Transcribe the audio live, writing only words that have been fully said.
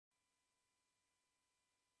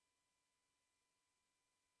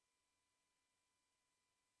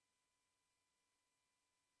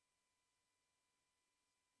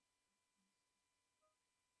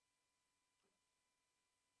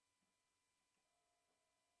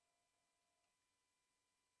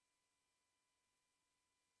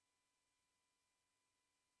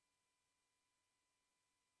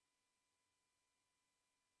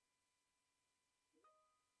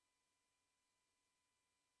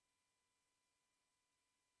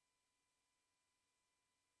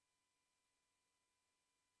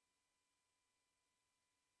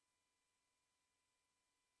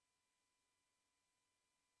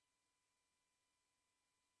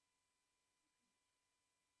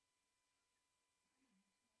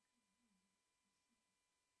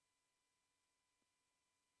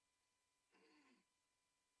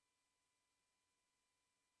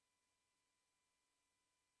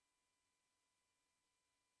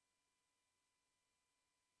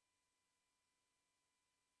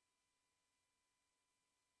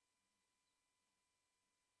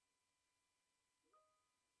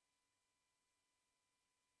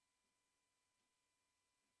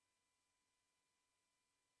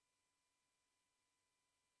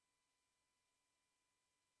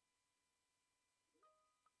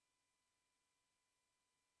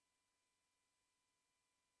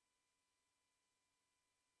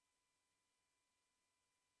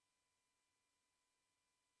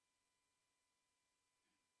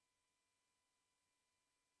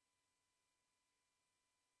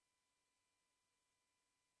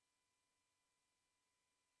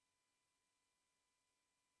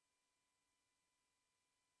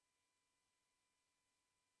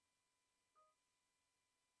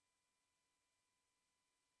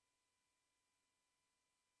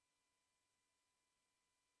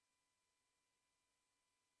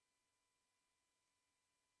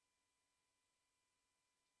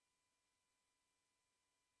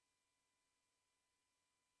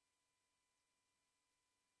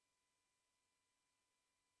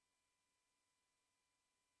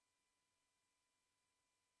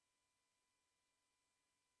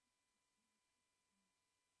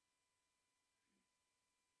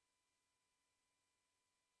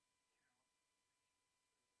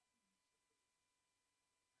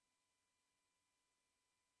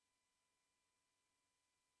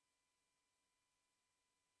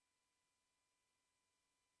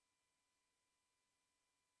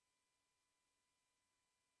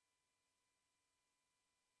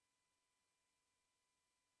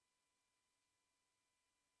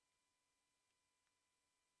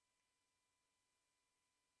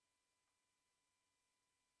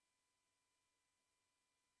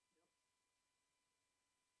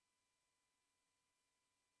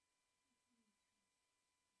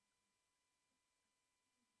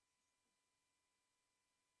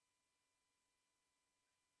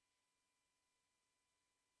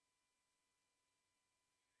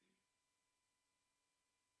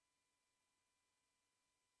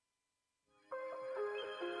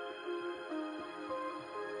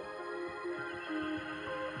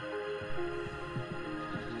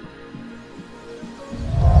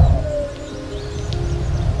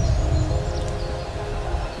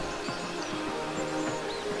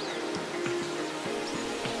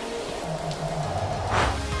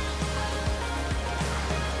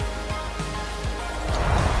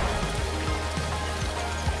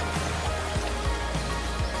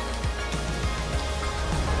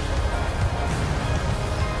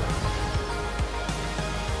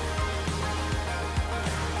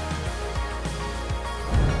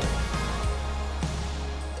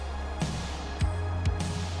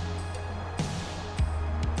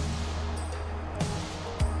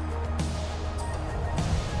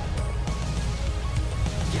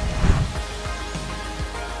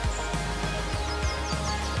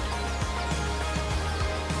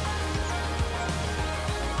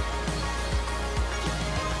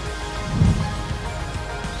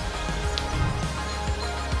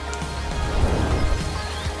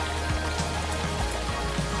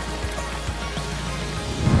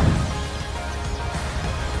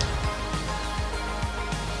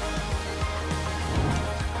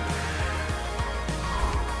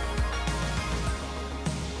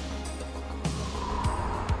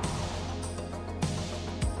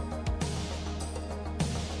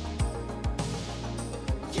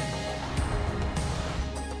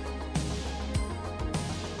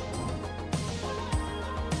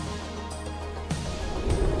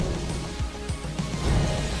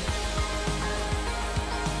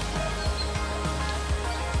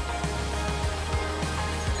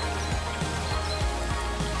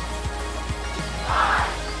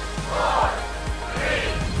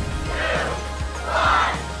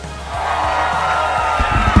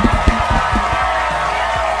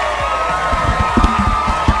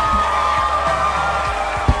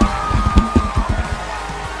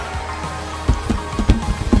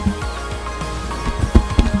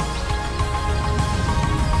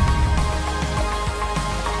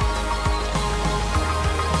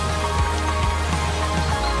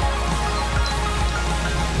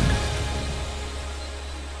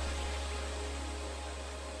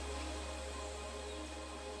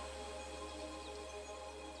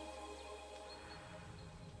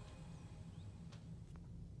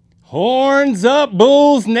Horns up,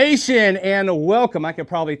 Bulls Nation, and welcome. I could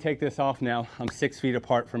probably take this off now. I'm 6 feet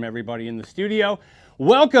apart from everybody in the studio.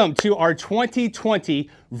 Welcome to our 2020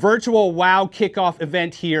 virtual WOW kickoff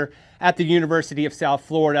event here at the University of South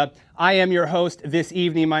Florida. I am your host this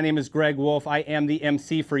evening. My name is Greg Wolf. I am the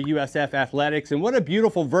MC for USF Athletics, and what a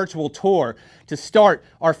beautiful virtual tour to start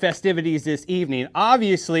our festivities this evening.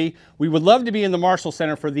 Obviously, we would love to be in the Marshall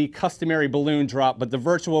Center for the customary balloon drop, but the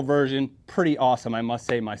virtual version, pretty awesome, I must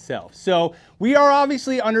say myself. So we are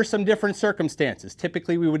obviously under some different circumstances.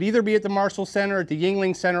 Typically, we would either be at the Marshall Center or at the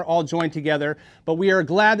Yuengling Center all joined together, but we are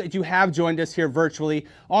glad that you have joined us here virtually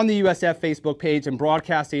on the USF Facebook page and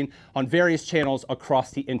broadcasting on various channels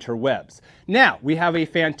across the interwebs. Now, we have a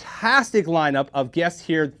fantastic lineup of guests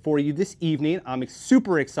here for you this evening. I'm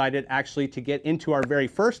super excited actually to get into our very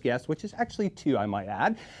first guest, which is actually two, I might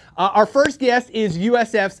add. Our first guest is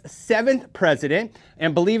USF's 7th president,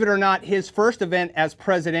 and believe it or not, his first event as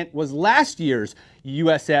president was last year's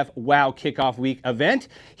USF WOW Kickoff Week event.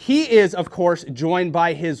 He is, of course, joined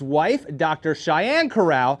by his wife, Dr. Cheyenne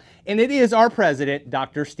Currall, and it is our president,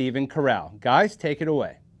 Dr. Stephen Currall. Guys, take it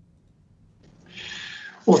away.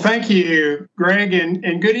 Well, thank you, Greg,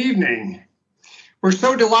 and good evening. We're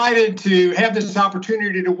so delighted to have this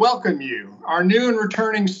opportunity to welcome you, our new and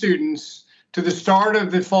returning students, to the start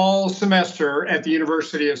of the fall semester at the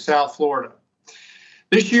University of South Florida.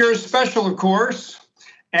 This year is special, of course.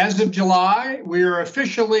 As of July, we are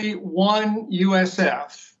officially one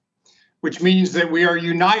USF, which means that we are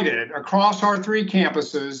united across our 3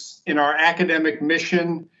 campuses in our academic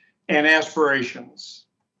mission and aspirations.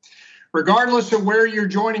 Regardless of where you're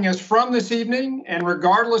joining us from this evening, and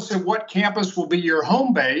regardless of what campus will be your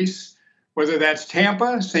home base, whether that's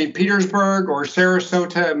Tampa, St. Petersburg, or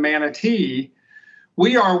Sarasota, Manatee,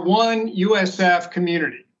 we are one USF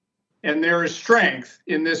community, and there is strength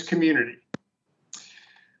in this community.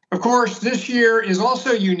 Of course, this year is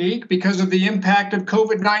also unique because of the impact of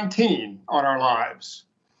COVID-19 on our lives.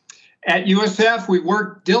 At USF, we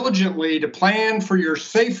work diligently to plan for your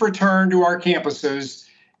safe return to our campuses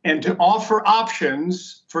and to offer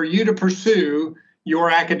options for you to pursue your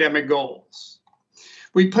academic goals.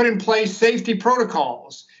 We put in place safety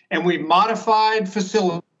protocols, and we modified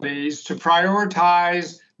facilities to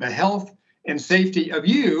prioritize the health and safety of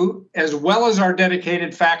you, as well as our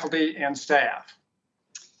dedicated faculty and staff.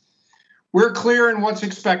 We're clear in what's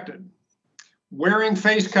expected: wearing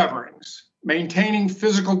face coverings, maintaining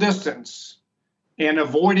physical distance, and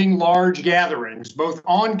avoiding large gatherings, both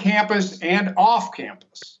on campus and off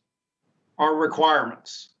campus, are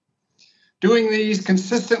requirements. Doing these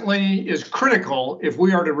consistently is critical if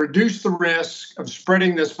we are to reduce the risk of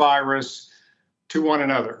spreading this virus to one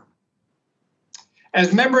another.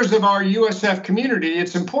 As members of our USF community,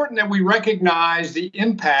 it's important that we recognize the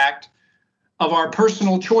impact of our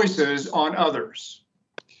personal choices on others.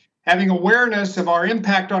 Having awareness of our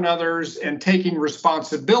impact on others and taking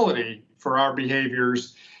responsibility for our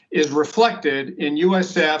behaviors is reflected in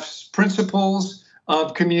USF's principles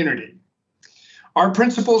of community. Our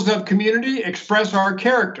principles of community express our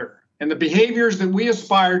character and the behaviors that we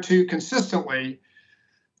aspire to consistently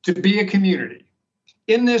to be a community.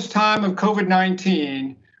 In this time of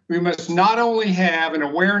COVID-19, we must not only have an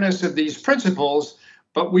awareness of these principles,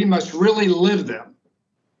 but we must really live them.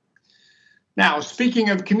 Now, speaking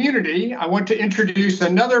of community, I want to introduce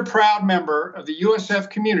another proud member of the USF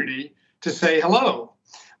community to say hello,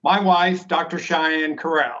 my wife, Dr. Cheyenne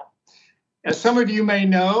Currall. As some of you may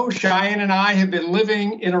know, Cheyenne and I have been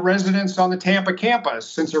living in a residence on the Tampa campus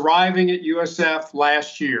since arriving at USF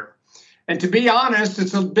last year. And to be honest,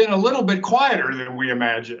 it's been a little bit quieter than we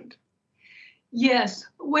imagined. Yes,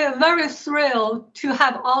 we're very thrilled to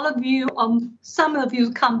have all of you, some of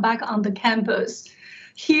you come back on the campus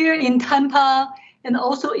here in Tampa and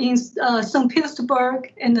also in St.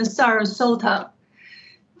 Petersburg and Sarasota.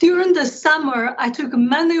 During the summer, I took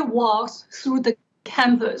many walks through the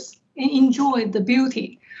campus and enjoyed the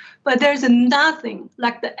beauty. But there's nothing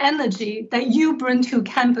like the energy that you bring to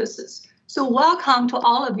campuses. So welcome to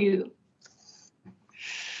all of you.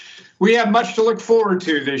 We have much to look forward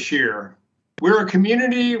to this year. We're a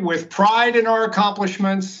community with pride in our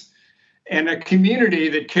accomplishments and a community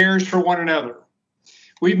that cares for one another.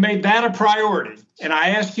 We've made that a priority, and I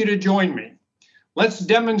ask you to join me. Let's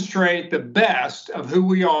demonstrate the best of who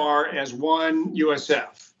we are as one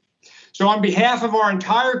USF. So on behalf of our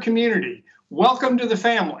entire community, welcome to the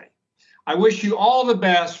family. I wish you all the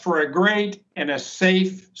best for a great and a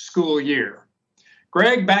safe school year.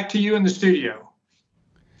 Greg, back to you in the studio.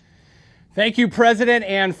 Thank you, President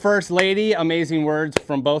and First Lady. Amazing words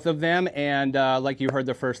from both of them. And like you heard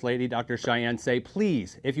the First Lady, Dr. Cheyenne, say,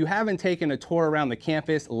 please, if you haven't taken a tour around the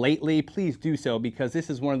campus lately, please do so, because this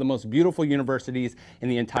is one of the most beautiful universities in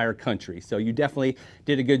the entire country. So you definitely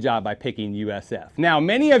did a good job by picking USF. Now,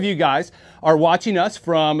 many of you guys are watching us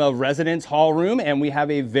from a residence hall room, and we have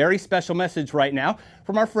a very special message right now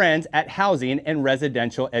from our friends at Housing and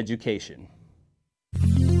Residential Education.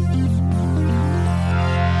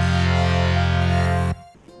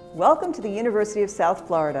 Welcome to the University of South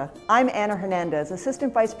Florida. I'm Anna Hernandez,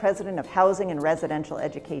 Assistant Vice President of Housing and Residential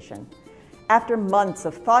Education. After months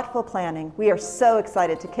of thoughtful planning, we are so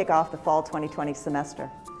excited to kick off the fall 2020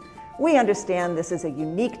 semester. We understand this is a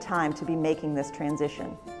unique time to be making this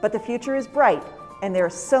transition, but the future is bright and there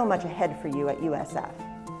is so much ahead for you at USF.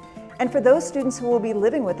 And for those students who will be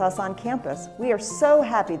living with us on campus, we are so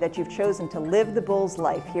happy that you've chosen to live the Bulls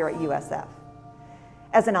life here at USF.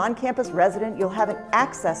 As an on-campus resident, you'll have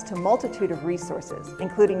access to a multitude of resources,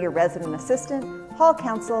 including your resident assistant, hall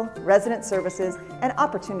council, resident services, and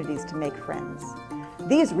opportunities to make friends.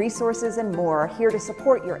 These resources and more are here to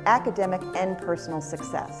support your academic and personal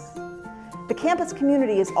success. The campus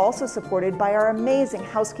community is also supported by our amazing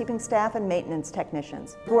housekeeping staff and maintenance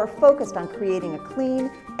technicians who are focused on creating a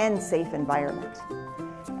clean and safe environment.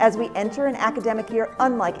 As we enter an academic year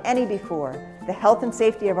unlike any before, the health and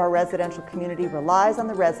safety of our residential community relies on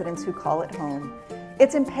the residents who call it home.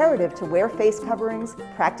 It's imperative to wear face coverings,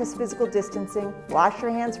 practice physical distancing, wash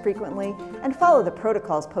your hands frequently, and follow the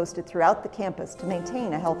protocols posted throughout the campus to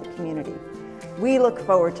maintain a healthy community. We look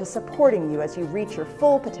forward to supporting you as you reach your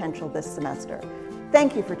full potential this semester.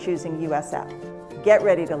 Thank you for choosing USF. Get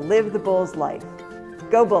ready to live the Bulls life.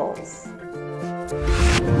 Go Bulls!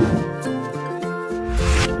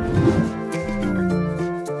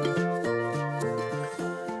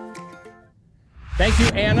 Thank you,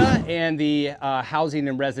 Anna, and the Housing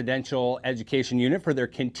and Residential Education Unit for their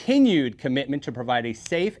continued commitment to provide a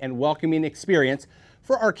safe and welcoming experience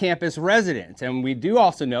for our campus residents. And we do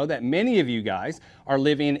also know that many of you guys are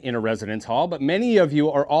living in a residence hall, but many of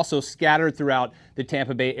you are also scattered throughout the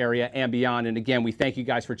Tampa Bay area and beyond. And again, we thank you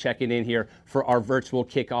guys for checking in here for our virtual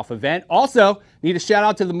kickoff event. Also, need a shout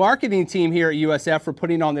out to the marketing team here at USF for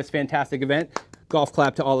putting on this fantastic event. Golf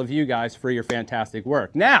clap to all of you guys for your fantastic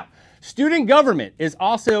work. Now, student government is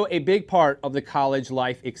also a big part of the college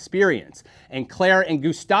life experience. And Claire and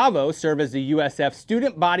Gustavo serve as the USF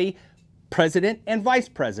student body president and vice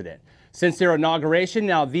president. Since their inauguration,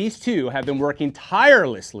 now these two have been working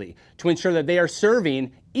tirelessly to ensure that they are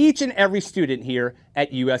serving each and every student here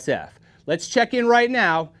at USF. Let's check in right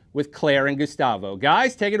now with Claire and Gustavo.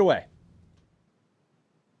 Guys, take it away.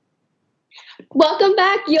 Welcome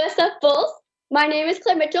back, USF Bulls. My name is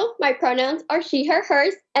Claire Mitchell. My pronouns are she, her,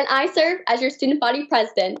 hers, and I serve as your student body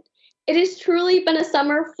president. It has truly been a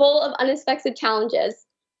summer full of unexpected challenges.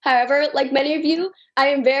 However, like many of you, I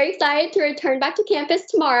am very excited to return back to campus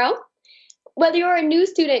tomorrow. Whether you're a new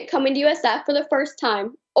student coming to USF for the first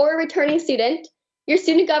time or a returning student, your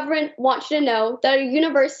student government wants you to know that our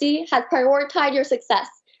university has prioritized your success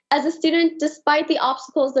as a student despite the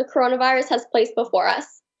obstacles the coronavirus has placed before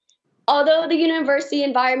us. Although the university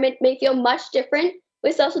environment may feel much different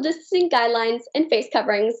with social distancing guidelines and face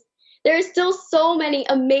coverings, there are still so many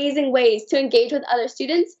amazing ways to engage with other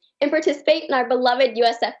students and participate in our beloved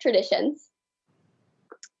USF traditions.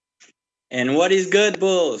 And what is good,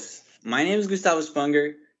 Bulls? My name is Gustavo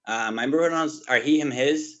Spunger. My pronouns are he, him,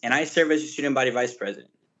 his, and I serve as your student body vice president.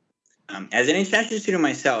 As an international student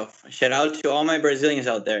myself, shout out to all my Brazilians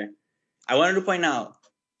out there. I wanted to point out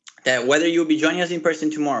that whether you'll be joining us in person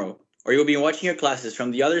tomorrow or you'll be watching your classes from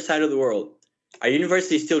the other side of the world, our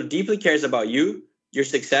university still deeply cares about you, your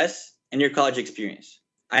success, and your college experience.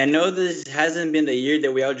 I know this hasn't been the year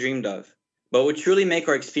that we all dreamed of, but what truly make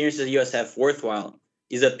our experience at USF worthwhile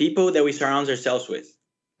is the people that we surround ourselves with.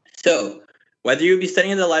 So, whether you'll be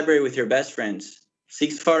studying in the library with your best friends,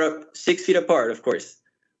 6 feet apart, of course,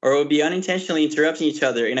 or will be unintentionally interrupting each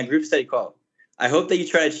other in a group study call, I hope that you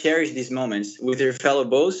try to cherish these moments with your fellow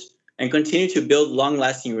Bulls and continue to build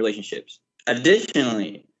long-lasting relationships.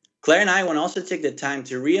 Additionally, Claire and I want to also take the time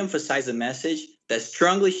to re-emphasize a message that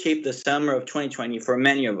strongly shaped the summer of 2020 for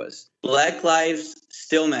many of us. Black lives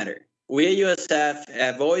still matter. We at USF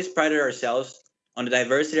have always prided ourselves on the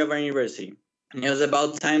diversity of our university, and it was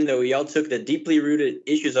about time that we all took the deeply rooted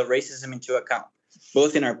issues of racism into account,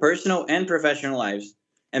 both in our personal and professional lives,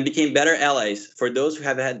 and became better allies for those who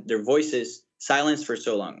have had their voices silenced for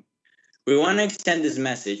so long. We want to extend this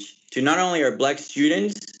message to not only our Black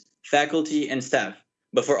students, faculty, and staff,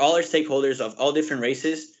 but for all our stakeholders of all different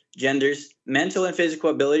races, genders, mental and physical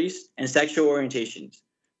abilities, and sexual orientations.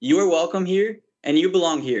 You are welcome here, and you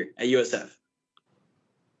belong here at USF.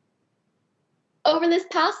 Over this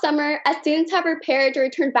past summer, as students have prepared to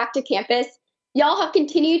return back to campus, y'all have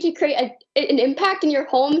continued to create an impact in your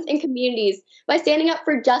homes and communities by standing up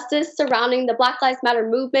for justice surrounding the Black Lives Matter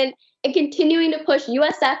movement and continuing to push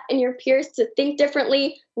USF and your peers to think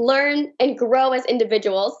differently, learn, and grow as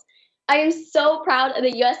individuals. I am so proud of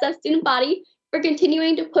the USF student body for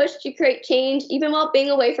continuing to push to create change even while being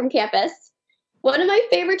away from campus. One of my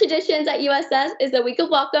favorite traditions at USF is the Week of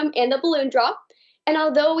Welcome and the balloon drop. And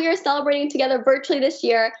although we are celebrating together virtually this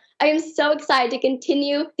year, I am so excited to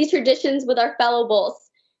continue these traditions with our fellow Bulls.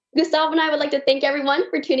 Gustavo and I would like to thank everyone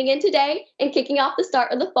for tuning in today and kicking off the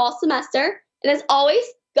start of the fall semester. And as always,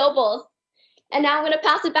 go Bulls. And now I'm going to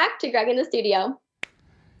pass it back to Greg in the studio.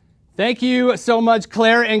 Thank you so much,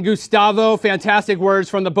 Claire and Gustavo. Fantastic words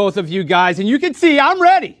from the both of you guys. And you can see I'm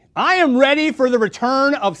ready. I am ready for the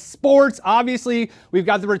return of sports. Obviously, we've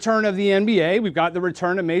got the return of the NBA. We've got the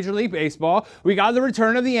return of Major League Baseball. We got the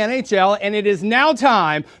return of the NHL. And it is now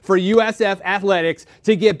time for USF Athletics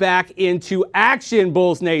to get back into action,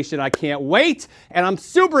 Bulls Nation. I can't wait. And I'm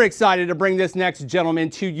super excited to bring this next gentleman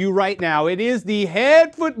to you right now. It is the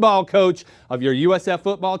head football coach of your USF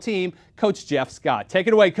football team, Coach Jeff Scott. Take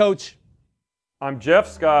it away, Coach. I'm Jeff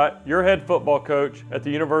Scott, your head football coach at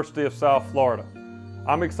the University of South Florida.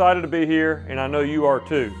 I'm excited to be here, and I know you are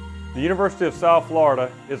too. The University of South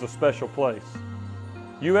Florida is a special place.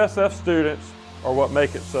 USF students are what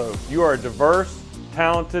make it so. You are a diverse,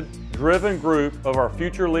 talented, driven group of our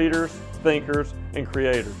future leaders, thinkers, and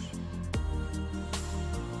creators.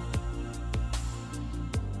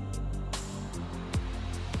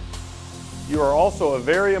 You are also a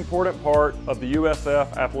very important part of the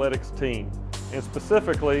USF athletics team, and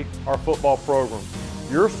specifically our football program.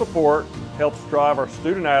 Your support helps drive our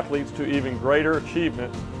student athletes to even greater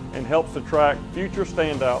achievements and helps attract future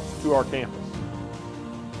standouts to our campus.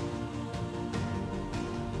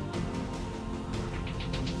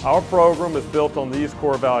 Our program is built on these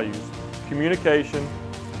core values: communication,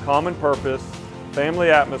 common purpose, family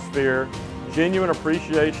atmosphere, genuine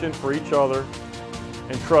appreciation for each other,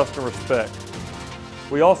 and trust and respect.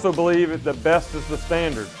 We also believe that best is the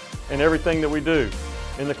standard in everything that we do,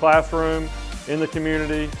 in the classroom, in the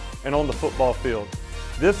community, and on the football field.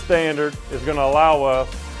 This standard is going to allow us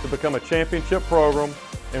to become a championship program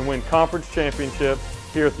and win conference championships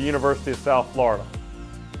here at the University of South Florida.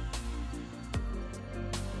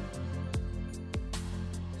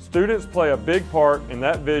 Students play a big part in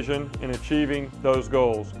that vision in achieving those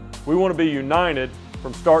goals. We want to be united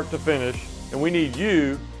from start to finish, and we need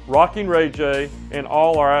you Rocking Ray J, and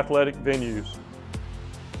all our athletic venues.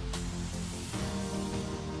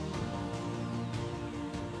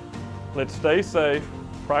 Let's stay safe,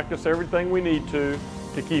 practice everything we need to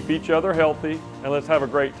keep each other healthy, and let's have a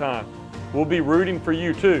great time. We'll be rooting for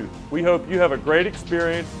you too. We hope you have a great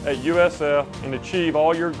experience at USF and achieve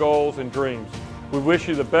all your goals and dreams. We wish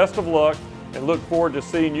you the best of luck and look forward to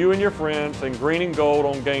seeing you and your friends in green and gold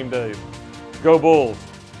on game days. Go Bulls!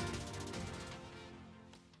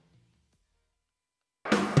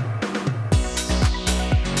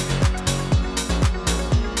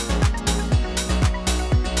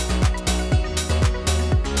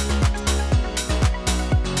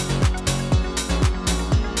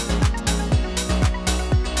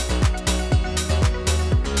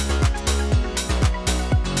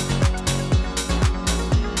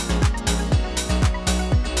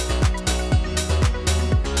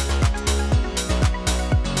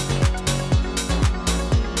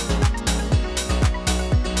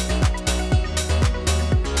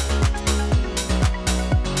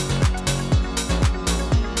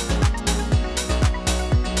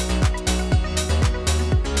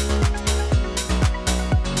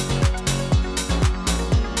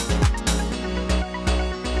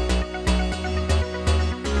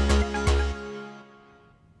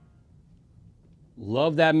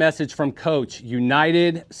 Love that message from Coach.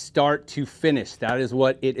 United start to finish. That is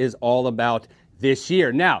what it is all about this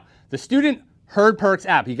year. Now, the Student Herd Perks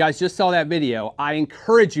app, you guys just saw that video. I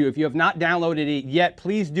encourage you, if you have not downloaded it yet,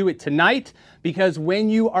 please do it tonight, because when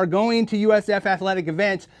you are going to USF athletic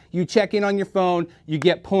events, you check in on your phone, you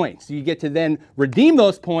get points. You get to then redeem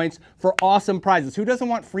those points for awesome prizes. Who doesn't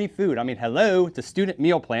want free food? I mean, hello, it's a student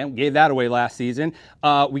meal plan. We gave that away last season.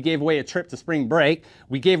 We gave away a trip to spring break.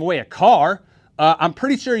 We gave away a car. I'm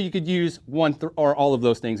pretty sure you could use one or all of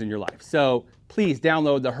those things in your life. So please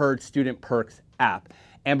download the Herd Student Perks app.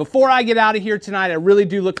 And before I get out of here tonight, I really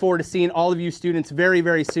do look forward to seeing all of you students very,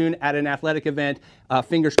 very soon at an athletic event.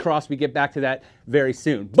 Fingers crossed we get back to that very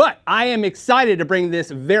soon. But I am excited to bring this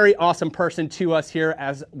very awesome person to us here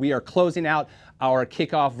as we are closing out our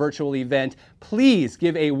kickoff virtual event. Please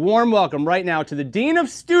give a warm welcome right now to the Dean of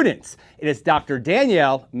Students. It is Dr.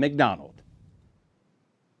 Danielle McDonald.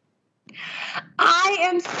 I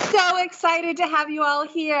am so excited to have you all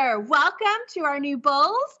here. Welcome to our new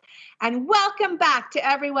Bulls, and welcome back to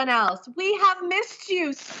everyone else. We have missed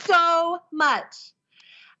you so much.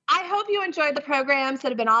 I hope you enjoyed the programs that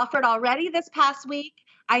have been offered already this past week.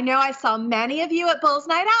 I know I saw many of you at Bulls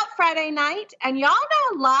Night Out Friday night, and y'all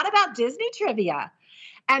know a lot about Disney trivia.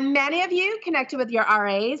 And many of you connected with your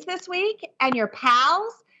RAs this week and your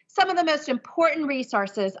pals, some of the most important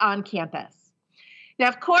resources on campus. Now,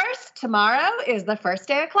 of course, tomorrow is the first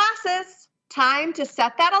day of classes. Time to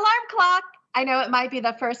set that alarm clock. I know it might be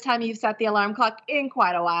the first time you've set the alarm clock in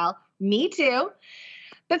quite a while. Me too.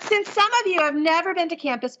 But since some of you have never been to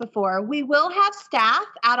campus before, we will have staff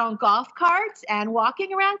out on golf carts and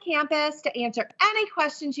walking around campus to answer any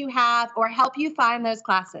questions you have or help you find those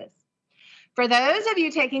classes. For those of you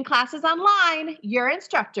taking classes online, your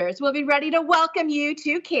instructors will be ready to welcome you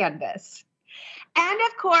to Canvas. And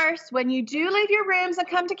of course, when you do leave your rooms and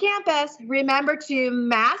come to campus, remember to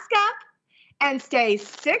mask up and stay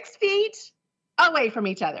 6 feet away from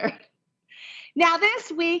each other. Now,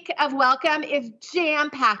 this week of welcome is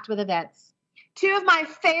jam-packed with events. 2 of my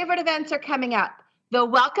favorite events are coming up: the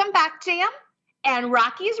Welcome Back Jam and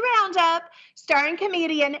Rocky's Roundup, starring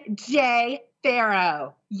comedian Jay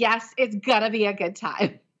Farrow. Yes, it's gonna be a good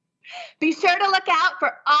time. Be sure to look out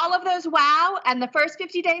for all of those WOW and the First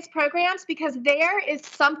 50 Days programs, because there is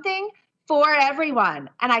something for everyone,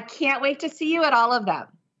 and I can't wait to see you at all of them.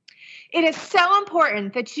 It is so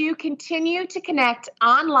important that you continue to connect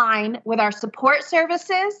online with our support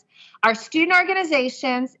services, our student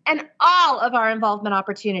organizations, and all of our involvement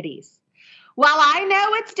opportunities. While I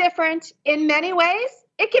know it's different in many ways,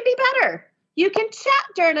 it can be better. You can chat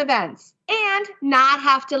during events and not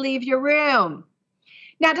have to leave your room.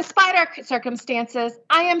 Now, despite our circumstances,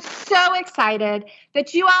 I am so excited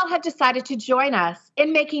that you all have decided to join us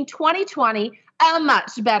in making 2020 a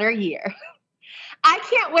much better year. I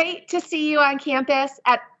can't wait to see you on campus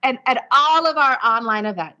at all of our online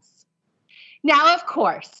events. Now, of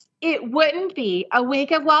course, it wouldn't be a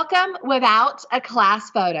week of welcome without a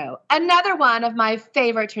class photo, another one of my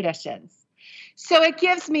favorite traditions. So it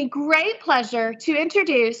gives me great pleasure to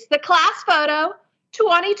introduce the class photo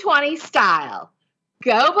 2020 style.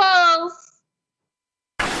 Go Bulls!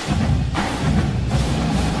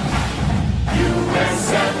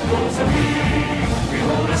 USF Bulls